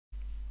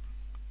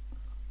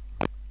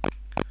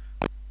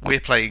we're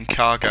playing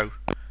cargo.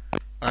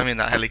 I'm in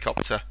that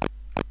helicopter,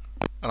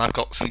 and I've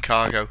got some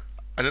cargo.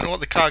 I don't know what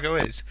the cargo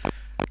is,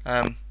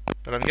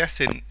 but I'm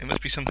guessing it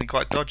must be something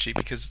quite dodgy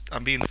because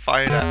I'm being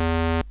fired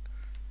at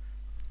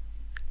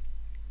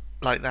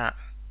like that,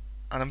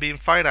 and I'm being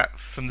fired at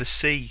from the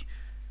sea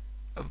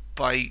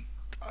by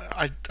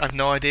I've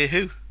no idea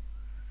who.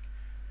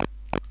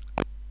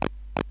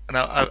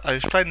 Now I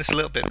was playing this a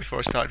little bit before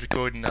I started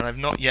recording, and I've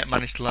not yet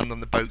managed to land on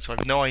the boat, so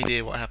I've no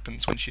idea what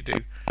happens once you do.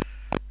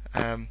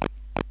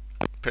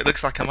 But it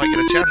looks like I might get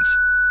a chance.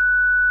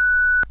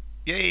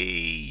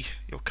 Yay!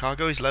 Your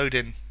cargo is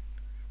loading.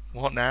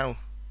 What now?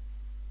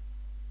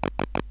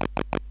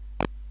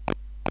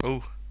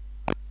 Oh,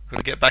 I'm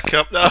gonna get back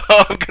up. No,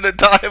 I'm gonna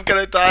die. I'm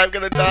gonna die. I'm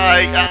gonna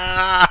die.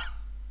 Ah!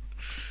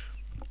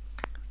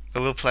 I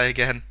will play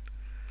again.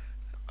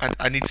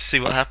 I need to see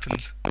what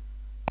happens.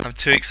 I'm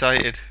too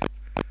excited.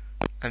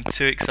 I'm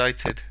too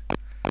excited.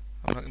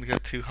 I'm not gonna go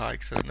too high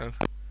because I don't know.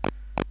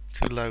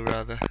 Too low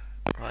rather.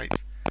 Right.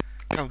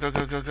 Go, go,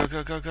 go, go, go,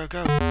 go, go, go,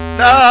 go.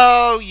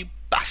 No, you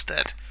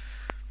bastard.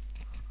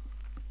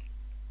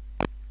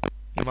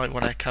 You might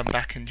want to come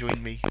back and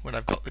join me when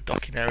I've got the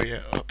docking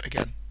area up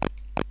again.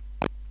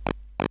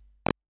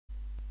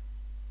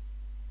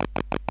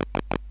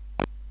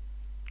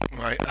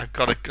 Right, I've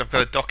got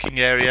a docking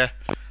area.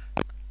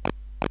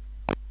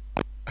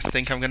 I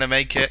think I'm gonna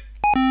make it.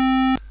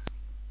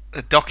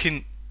 The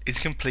docking is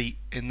complete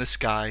in the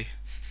sky.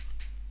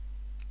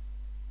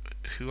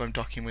 Who I'm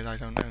docking with, I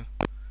don't know.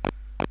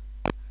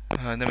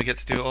 And then we get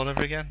to do it all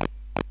over again.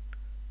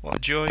 What a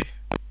joy.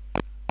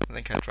 I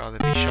think I'd rather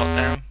be shot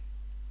down.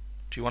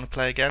 Do you want to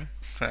play again?